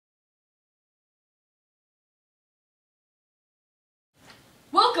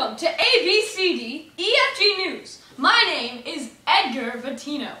Welcome to ABCD EFG News. My name is Edgar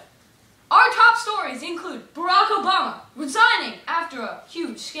Vatino. Our top stories include Barack Obama resigning after a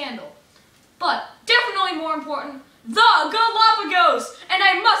huge scandal. But definitely more important, the Galapagos. And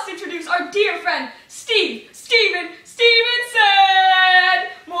I must introduce our dear friend, Steven Stevenson,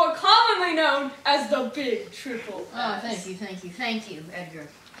 more commonly known as the Big Triple S. Oh, thank you, Edgar.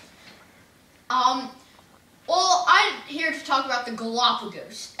 Well, I'm here to talk about the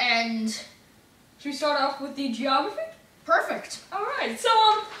Galapagos, and... Should we start off with the geography? Perfect. Alright, so,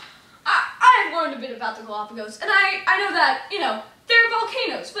 I've learned a bit about the Galapagos, and I know that, they're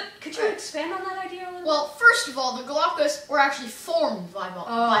volcanoes, but could you expand on that idea a little? Well, first of all, the Galapagos were actually formed by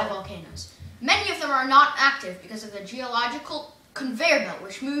volcanoes. Many of them are not active because of the geological conveyor belt,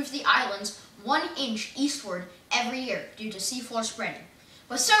 which moves the islands 1 inch eastward every year due to seafloor spreading.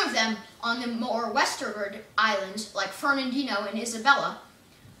 But some of them, on the more westward islands, like Fernandino and Isabella,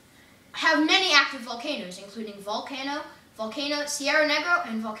 have many active volcanoes, including Volcano Sierra Negro,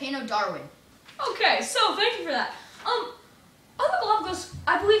 and Volcano Darwin. Okay, so thank you for that. On the Galapagos,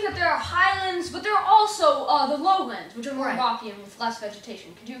 I believe that there are highlands, but there are also the lowlands, which are more rocky and with less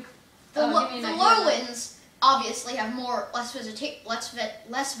vegetation. Could you The give me an idea lowlands obviously have less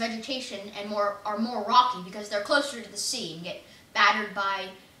vegetation and are more rocky because they're closer to the sea and get battered by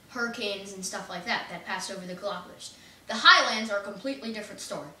hurricanes and stuff like that pass over the Galapagos. The highlands are a completely different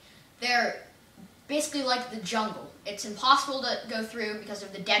story. They're basically like the jungle. It's impossible to go through because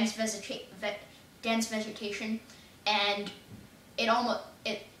of the dense vegetation, and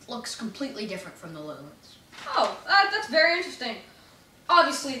it looks completely different from the lowlands. Oh, that's very interesting.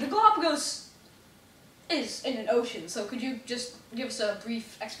 Obviously, the Galapagos is in an ocean, so could you just give us a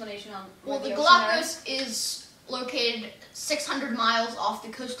brief explanation on Well, where the ocean Galapagos is located 600 miles off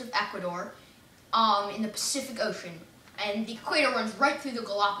the coast of Ecuador in the Pacific Ocean, and the equator runs right through the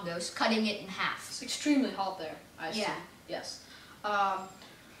Galapagos, cutting it in half. It's extremely hot there, I assume. Yeah. Yes.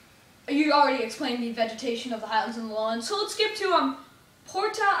 You already explained the vegetation of the highlands and the lowlands, so let's skip to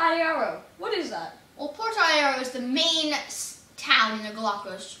Porto Ayaro. What is that? Well, Porto Ayaro is the main town in the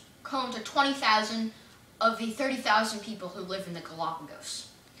Galapagos, home to 20,000 of the 30,000 people who live in the Galapagos.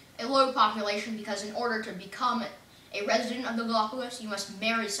 A low population because in order to become a resident of the Galapagos, you must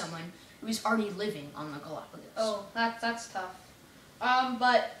marry someone who is already living on the Galapagos. Oh, that's tough.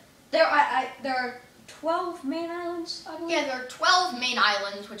 But there are 12 main islands, I believe? Yeah, there are 12 main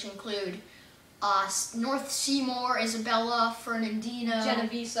islands, which include North Seymour, Isabella, Fernandino,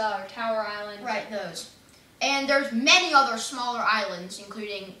 Genovesa or Tower Island. Right, those. And there's many other smaller islands,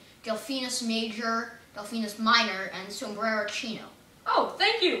 including Delphinus Major, Delphinus Minor, and Sombrero Chino. Oh,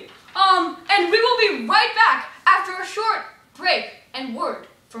 thank you. And we will be right back after a short break and word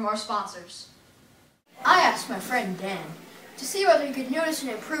from our sponsors. I asked my friend Dan to see whether he could notice an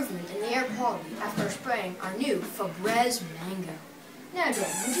improvement in the air quality after spraying our new Febreze Mango. Now,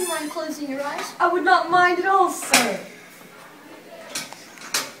 Dan, would you mind closing your eyes? I would not mind at all, sir.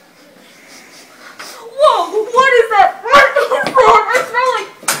 Whoa, what is that? What is that? I smell like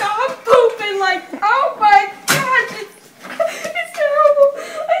dog poop and oh my gosh, it's terrible.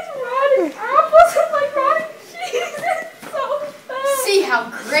 It's rotting apples and rotting cheese. It's so bad. See how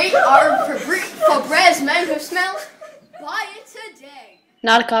great our Febreze Mango smells? Buy it today.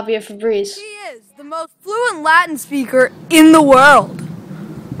 Not a copy of Febreze. He is the most fluent Latin speaker in the world.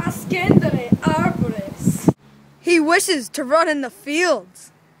 Ascendere arbores. He wishes to run in the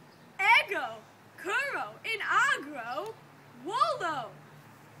fields. Ego, curro, in agro, volo.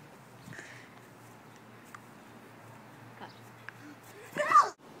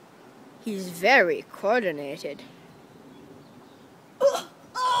 He's very coordinated.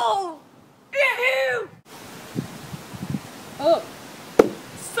 Oh! Ew! Oh,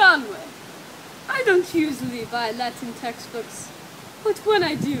 Sangue. I don't usually buy Latin textbooks, but when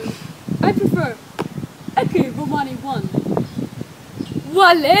I do, I prefer Ecce Romani 1.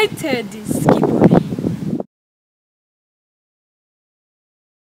 Valete discipoli.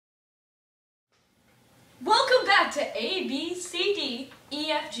 Welcome back to ABCD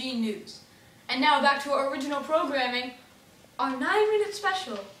EFG News. And now back to our original programming, our 9-minute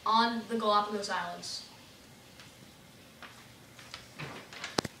special on the Galapagos Islands.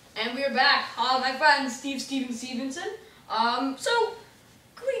 And we're back. My friend Steven Stevenson. So,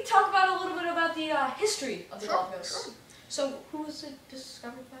 could we talk about a little bit about the history of the Galapagos? Sure. So, who was it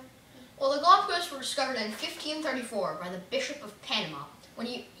discovered by? Well, the Galapagos were discovered in 1534 by the Bishop of Panama when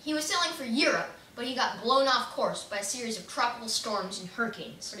he was sailing for Europe, but he got blown off course by a series of tropical storms and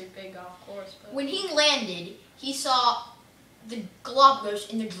hurricanes. Pretty big off course. But When he landed, he saw the Galapagos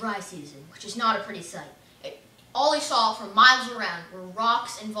in the dry season, which is not a pretty sight. All he saw for miles around were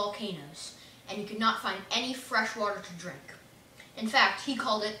rocks and volcanoes, and he could not find any fresh water to drink. In fact, he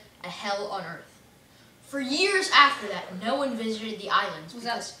called it a hell on earth. For years after that, no one visited the islands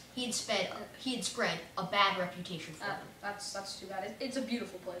because he had spread a bad reputation for them. That's too bad. It's a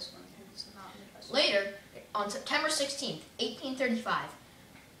beautiful place. It's not interesting. Later, on September 16th, 1835,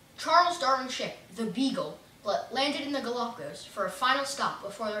 Charles Darwin's ship, the Beagle, landed in the Galapagos for a final stop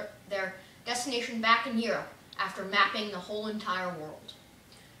before their destination back in Europe after mapping the whole entire world.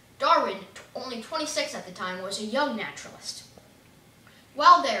 Darwin, only 26 at the time, was a young naturalist.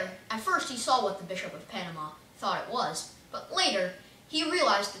 While there, at first he saw what the Bishop of Panama thought it was, but later he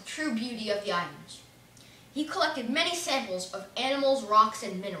realized the true beauty of the islands. He collected many samples of animals, rocks,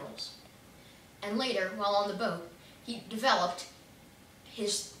 and minerals. And later, while on the boat, he developed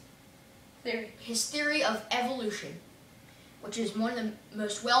his theory of evolution, which is one of the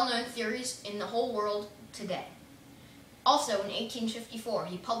most well-known theories in the whole world today. Also, in 1854,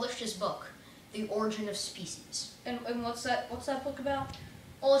 he published his book, The Origin of Species. And what's that book about?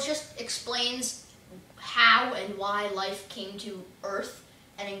 Well, it just explains how and why life came to Earth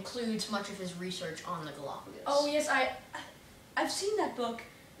and includes much of his research on the Galapagos. Oh yes, I've seen that book,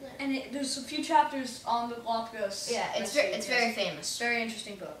 and there's a few chapters on the Galapagos. Yeah, it's very famous. Very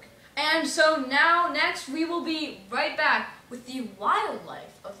interesting book. And so next we will be right back with the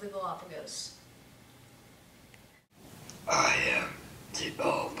wildlife of the Galapagos. I am the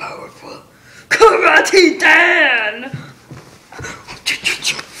all-powerful Karate Dan!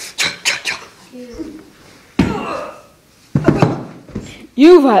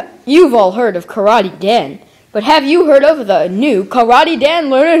 You've all heard of Karate Dan, but have you heard of the new Karate Dan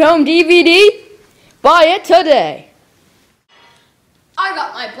Learn at Home DVD? Buy it today! I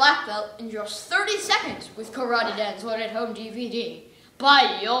got my black belt in just 30 seconds with Karate Dan's Learn at Home DVD.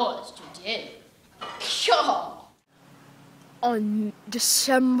 Buy yours today. Pshaw! On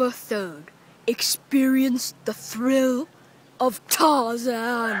December 3rd, experience the thrill of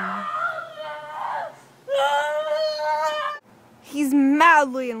Tarzan. He's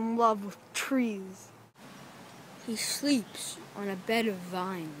madly in love with trees. He sleeps on a bed of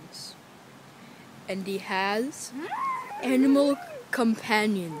vines. And he has animal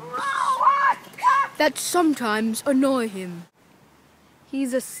companions that sometimes annoy him.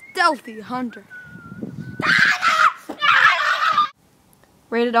 He's a stealthy hunter.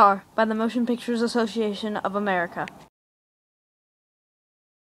 Rated R by the Motion Pictures Association of America.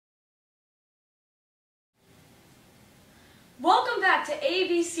 Welcome back to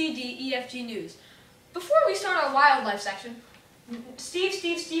ABCDEFG News. Before we start our wildlife section, Steve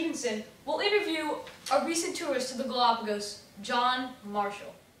Stevenson will interview a recent tourist to the Galapagos, John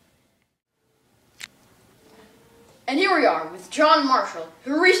Marshall. And here we are with John Marshall,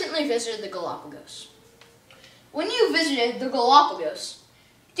 who recently visited the Galapagos. When you visited the Galapagos,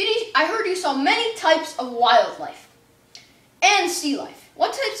 I heard you saw many types of wildlife and sea life.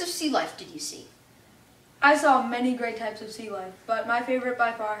 What types of sea life did you see? I saw many great types of sea life, but my favorite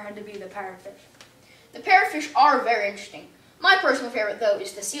by far had to be the parrotfish. The parrotfish are very interesting. My personal favorite, though,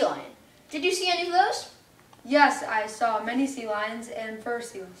 is the sea lion. Did you see any of those? Yes, I saw many sea lions and fur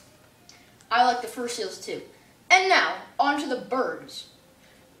seals. I like the fur seals, too. And now, on to the birds.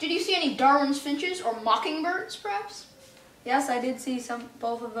 Did you see any Darwin's finches or mockingbirds, perhaps? Yes, I did see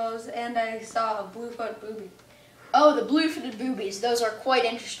both of those, and I saw a bluefoot booby. Oh, the blue-footed boobies. Those are quite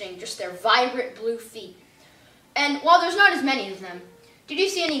interesting, just their vibrant blue feet. And while there's not as many of them, did you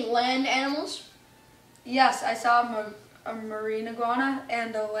see any land animals? Yes, I saw a marine iguana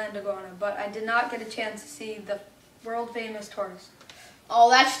and a land iguana, but I did not get a chance to see the world-famous tortoise. Oh,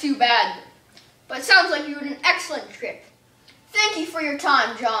 that's too bad. But it sounds like you had an excellent trip. Thank you for your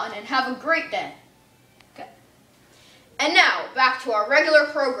time, John, and have a great day. Okay. And now, back to our regular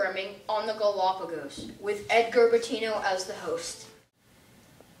programming on the Galapagos, with Edgar Bettino as the host.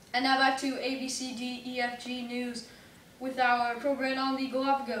 And now back to ABCDEFG News with our program on the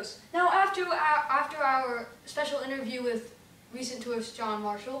Galapagos. Now, after our special interview with recent tourist John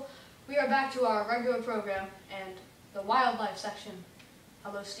Marshall, we are back to our regular program and the wildlife section.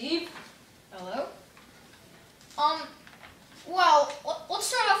 Hello, Steve. Hello. Well, let's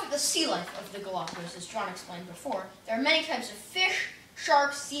start off with the sea life of the Galapagos, as John explained before. There are many types of fish,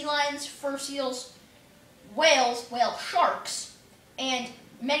 sharks, sea lions, fur seals, whales, whale sharks, and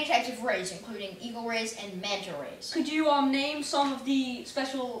many types of rays, including eagle rays and manta rays. Could you name some of the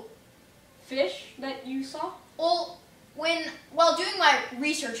special fish that you saw? Well, while doing my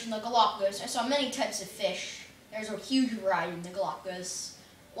research in the Galapagos, I saw many types of fish. There's a huge variety in the Galapagos.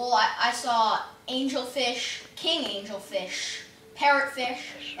 Well, I saw angelfish, king angelfish, parrotfish,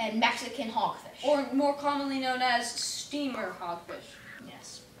 and Mexican hogfish. Or more commonly known as steamer hogfish.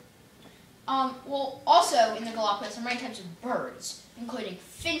 Yes. Well, also in the Galapagos are many types of birds, including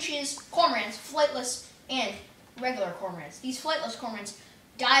finches, cormorants, flightless, and regular cormorants. These flightless cormorants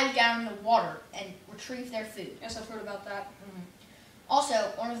dive down in the water and retrieve their food. Yes, I've heard about that. Mm-hmm. Also,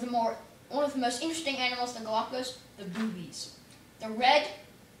 one of the most interesting animals in the Galapagos, the boobies. The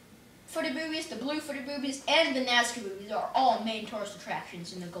red-footed boobies, the blue-footed boobies, and the Nazca boobies are all main tourist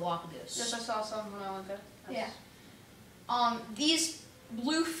attractions in the Galapagos. Yes, I saw some when I went there. Yeah. These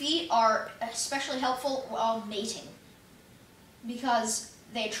blue feet are especially helpful while mating because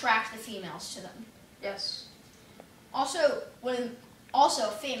they attract the females to them. Yes. Also,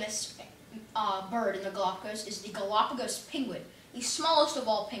 a famous bird in the Galapagos is the Galapagos penguin, the smallest of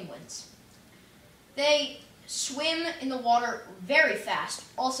all penguins. They swim in the water very fast,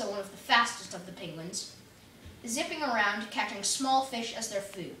 also one of the fastest of the penguins, zipping around catching small fish as their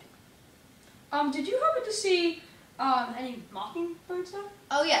food. Did you happen to see any mockingbirds there?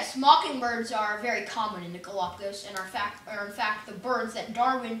 Oh yes, mockingbirds are very common in the Galapagos and are in fact the birds that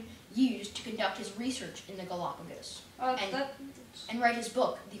Darwin used to conduct his research in the Galapagos and write his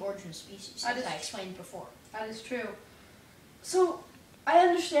book, The Origin of Species, as I explained before. That is true. So, I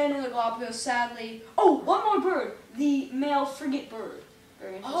understand in the Galapagos, sadly... Oh, one more bird! The male frigate bird.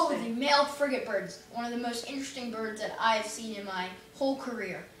 Very interesting. Oh, the male frigate birds. One of the most interesting birds that I've seen in my whole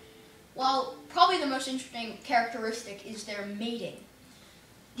career. Well, probably the most interesting characteristic is their mating.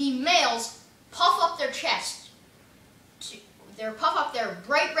 The males puff up their their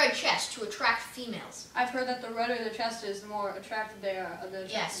bright red chest to attract females. I've heard that the redder the chest is, the more attractive they are.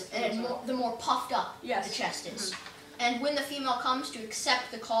 Yes, and the more puffed up the chest is. Mm-hmm. And when the female comes to accept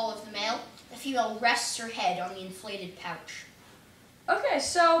the call of the male, the female rests her head on the inflated pouch. Okay,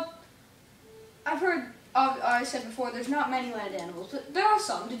 so I've heard, I said before, there's not many land animals, but there are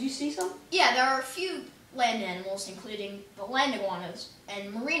some. Did you see some? Yeah, there are a few land animals, including the land iguanas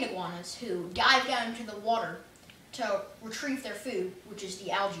and marine iguanas, who dive down into the water to retrieve their food, which is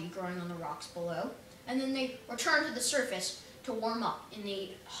the algae growing on the rocks below, and then they return to the surface to warm up in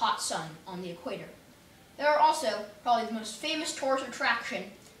the hot sun on the equator. There are also probably the most famous tourist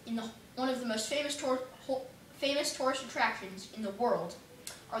attraction one of the most famous tourist attractions in the world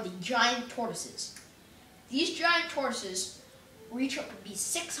are the giant tortoises. These giant tortoises reach up to be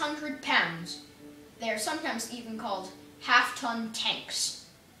 600 pounds. They are sometimes even called half-ton tanks.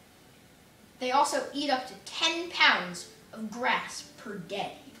 They also eat up to 10 pounds of grass per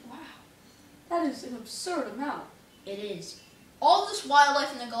day. Wow, that is an absurd amount. It is. All this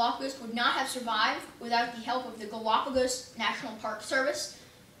wildlife in the Galapagos would not have survived without the help of the Galapagos National Park Service,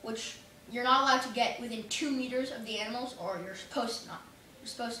 which you're not allowed to get within 2 meters of the animals, or you're supposed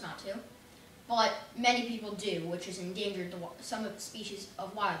not to. But many people do, which has endangered some of the species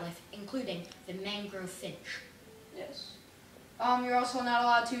of wildlife, including the mangrove finch. Yes. You're also not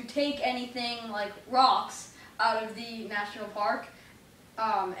allowed to take anything like rocks out of the national park,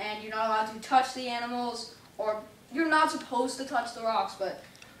 and you're not allowed to touch the animals, or you're not supposed to touch the rocks, but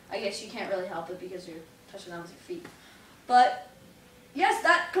I guess you can't really help it because you're touching them with your feet. But yes,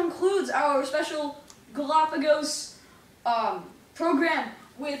 that concludes our special Galapagos program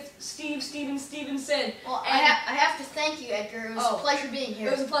with Stevenson. Well, I have to thank you, Edgar. It was a pleasure being here.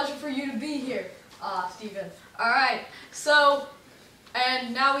 It was a pleasure for you to be here, Steven. Alright, so,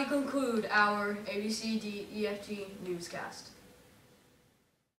 and now we conclude our ABCDEFG newscast.